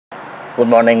Good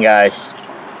morning, guys.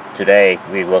 Today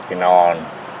we're working on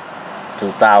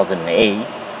 2008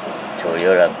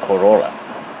 Toyota Corolla.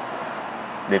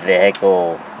 The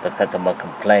vehicle, the customer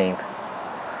complained,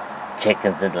 check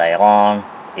engine light on,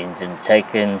 engine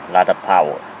shaking, lot of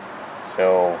power.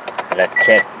 So let's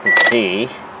check to see,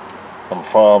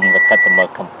 confirm the customer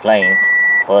complaint.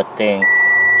 First thing,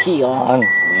 key on,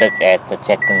 look at the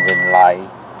check engine light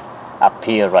up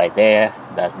here right there.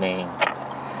 That means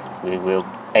we will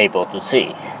able to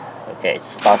see. Okay,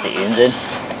 start the engine.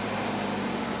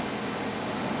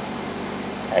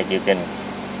 As you can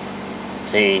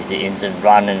see, the engine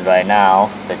running right now.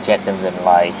 The check engine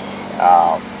light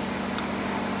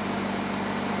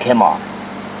came on.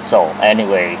 So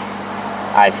anyway,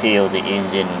 I feel the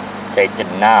engine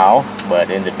shaking now, but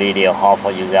in the video hard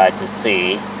for you guys to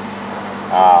see.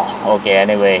 Okay,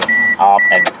 anyway, off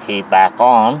and key back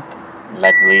on.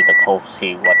 Let's read the code,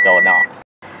 see what's going on.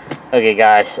 Okay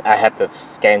guys, I have the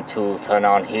scan tool turn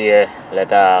on here.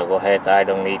 Let's go ahead. I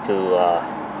don't need to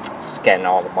scan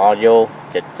all the module,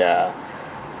 just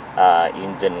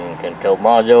engine control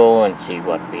module, and see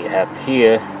what we have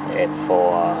here. And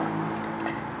for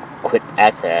quick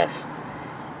access,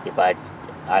 if I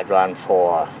run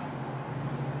for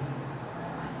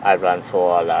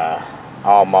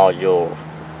all module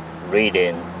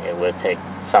reading, it will take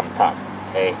some time.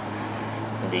 Okay.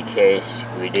 In this case,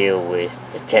 we deal with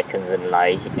the check engine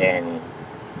light and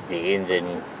the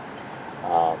engine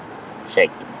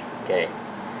shaking.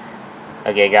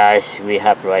 Okay guys, we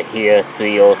have right here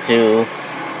 302,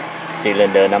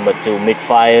 cylinder number 2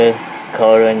 misfire,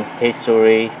 current,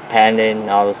 history, pending,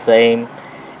 all the same.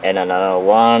 And another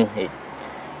one is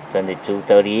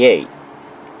 2238,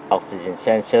 oxygen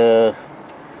sensor,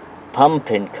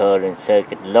 pumping current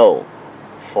circuit low.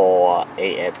 For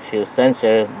AF fuel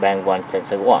sensor, bank 1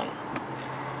 sensor 1,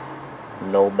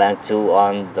 no bank 2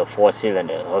 on the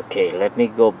 4-cylinder. Okay, let me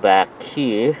go back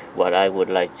here. What I would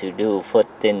like to do, first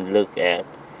thing, look at,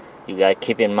 you guys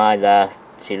keep in mind that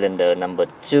cylinder number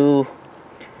 2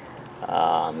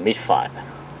 misfire.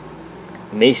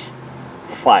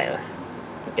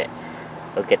 Okay,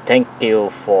 thank you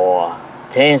for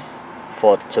thanks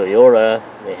for Toyota.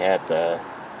 They have the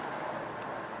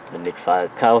misfire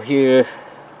count here.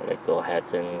 Let's go ahead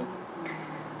and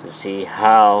to see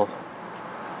how,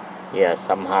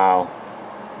 somehow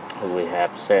we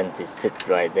have sent it sit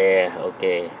right there.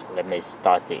 Okay, let me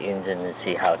start the engine and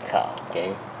see how it counts.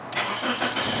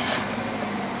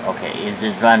 Okay,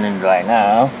 engine running right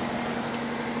now.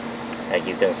 As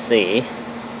you can see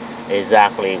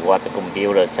exactly what the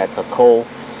computer set the code.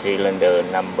 Cylinder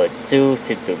number 2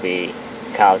 seems to be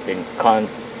counting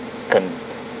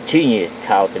continuous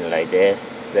counting like this.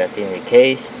 That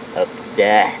indicates of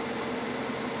that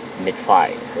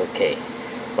misfire. Okay,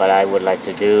 what I would like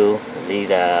to do, leave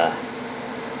the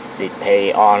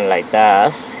pay on like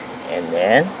that, and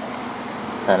then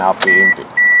turn off the engine.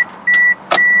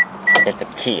 Take the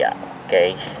key out.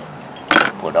 Okay,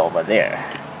 put over there.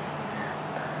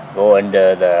 Go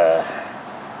under the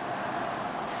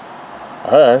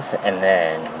hood, and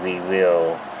then we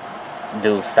will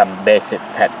do some basic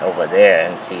test over there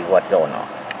and see what's going on.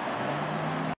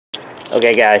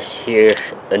 Okay guys, here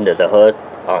under the hood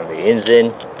on the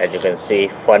engine, as you can see,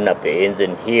 front of the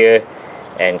engine here,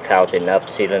 and counting up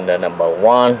cylinder number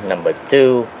 1, number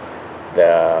 2,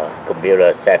 the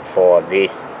computer set for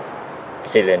this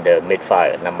cylinder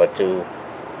misfire number 2,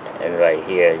 and right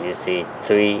here you see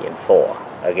 3 and 4.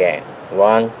 Again,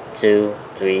 1, 2,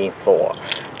 3, 4.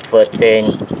 First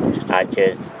thing, I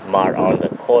just mark on the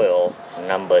coil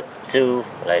number 2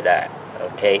 like that.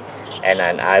 Okay, and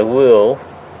then I will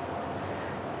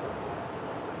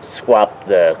swap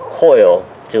the coil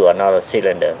to another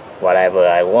cylinder, whatever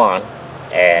I want,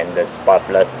 and the spark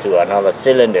plug to another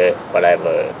cylinder,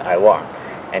 whatever I want.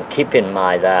 And keep in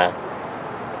mind that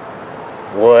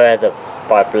where the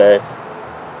spark plug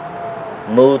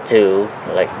move to,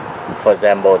 like for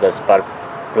example, the spark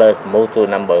plug move to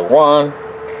number 1,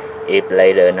 if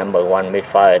later number 1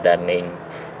 misfire, that means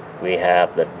we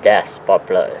have the dash spark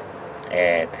plug,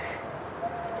 and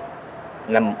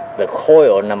the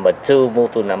coil number 2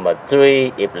 move to number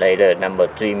 3. If later number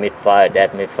 3 misfire,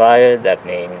 that means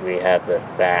we have the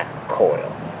back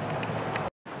coil.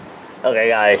 Okay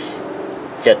guys,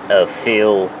 just a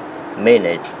few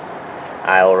minutes,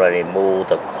 I already moved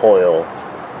the coil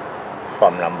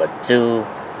from number 2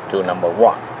 to number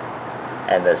 1,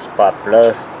 and the spark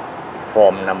plug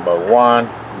from number 1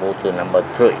 move to number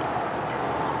 3.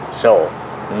 So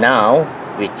now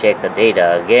we check the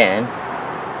data again.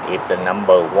 If the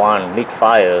number 1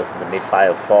 misfire, the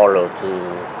misfire follow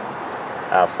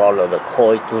the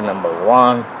coil to number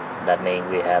 1, that means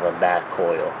we have a bad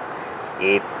coil.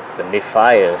 If the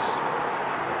misfires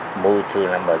move to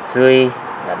number 3,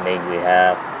 that means we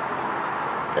have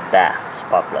the bad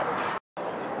spark plug.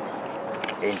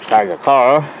 Inside the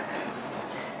car,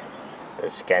 the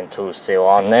scan tool is still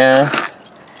on there,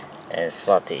 and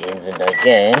start the engine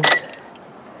again.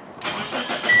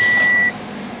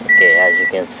 Okay, as you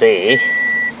can see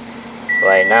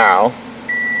right now,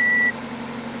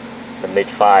 the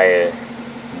misfire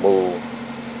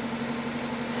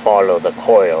follow the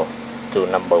coil to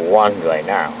number 1 right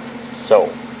now. So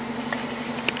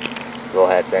go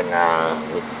ahead and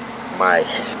with my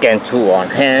scan tool on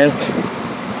hand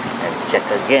and check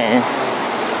again.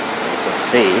 You can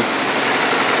see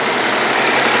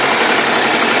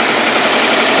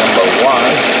number 1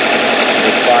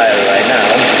 misfire right now.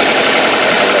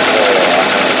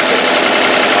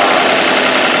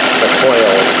 The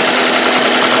coil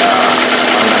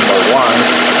on number 1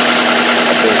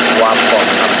 has been swapped from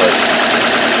number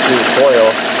 2 coil.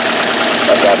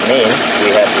 But that means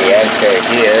we have the answer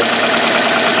here.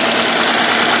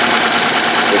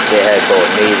 This vehicle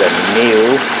needs a new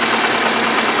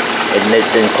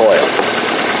ignition coil.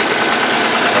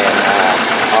 And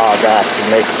all that to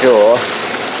make sure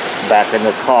back in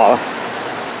the car,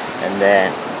 and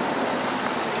then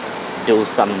do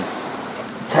some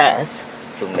tests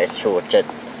to make sure that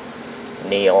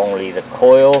need only the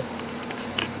coil.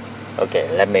 Okay,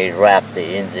 let me wrap the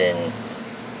engine.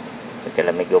 Okay,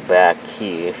 let me go back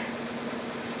here,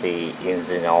 see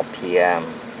engine RPM.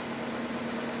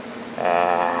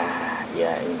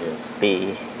 Yeah, engine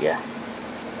speed. Yeah,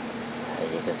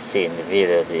 as you can see in the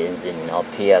video, the engine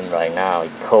RPM right now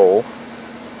is cold,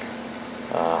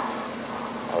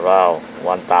 around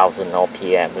 1000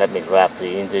 RPM. Let me wrap the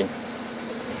engine.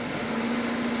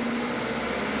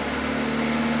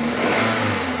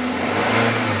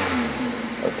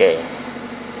 Okay,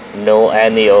 no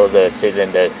any other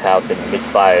cylinder carbon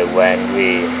misfire when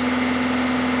we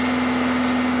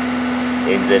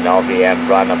engine RPM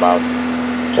run about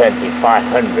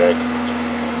 2500.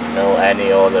 No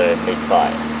any other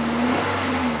misfire.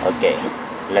 Okay,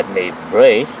 let me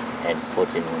brake and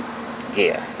put in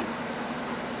gear.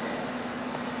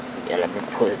 Yeah, let me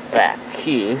put it back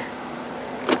here.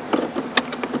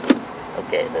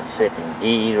 Okay, let's sit in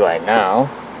D right now.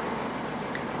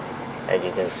 As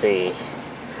you can see,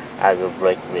 I will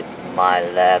brake with my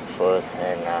left first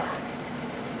and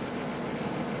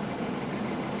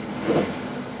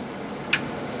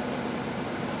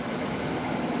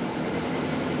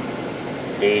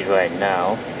D right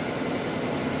now.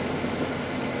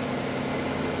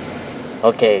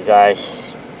 Okay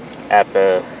guys,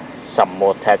 after some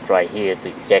more tests right here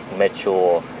to check, make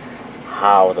sure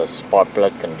how the spark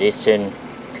plug condition,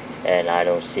 and I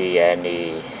don't see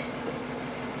any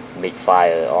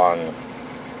misfire on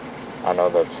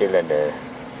another cylinder.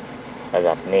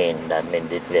 That means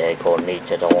this vehicle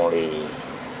needs only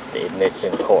the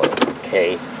ignition coil.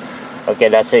 Okay,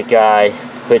 that's it guys.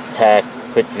 Quick test,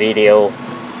 quick video.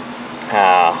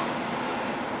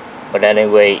 But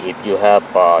anyway, if you have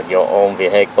your own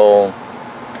vehicle,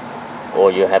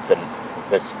 or you have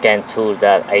the scan tool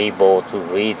that able to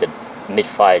read the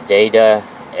misfire data,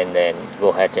 and then go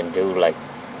ahead and do like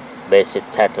basic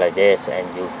test like this, and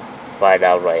you find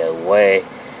out right away,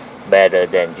 better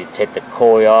than you take the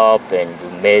coil off and you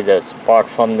made the spark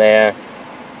from there.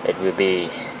 It will be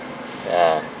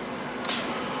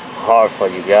hard for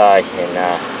you guys, and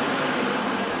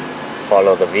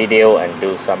follow the video and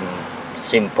do some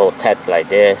simple test like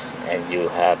this, and you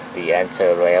have the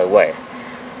answer right away.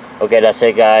 Okay, that's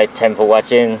it guys. Thanks for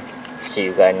watching. See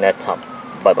you guys next time.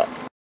 Bye bye.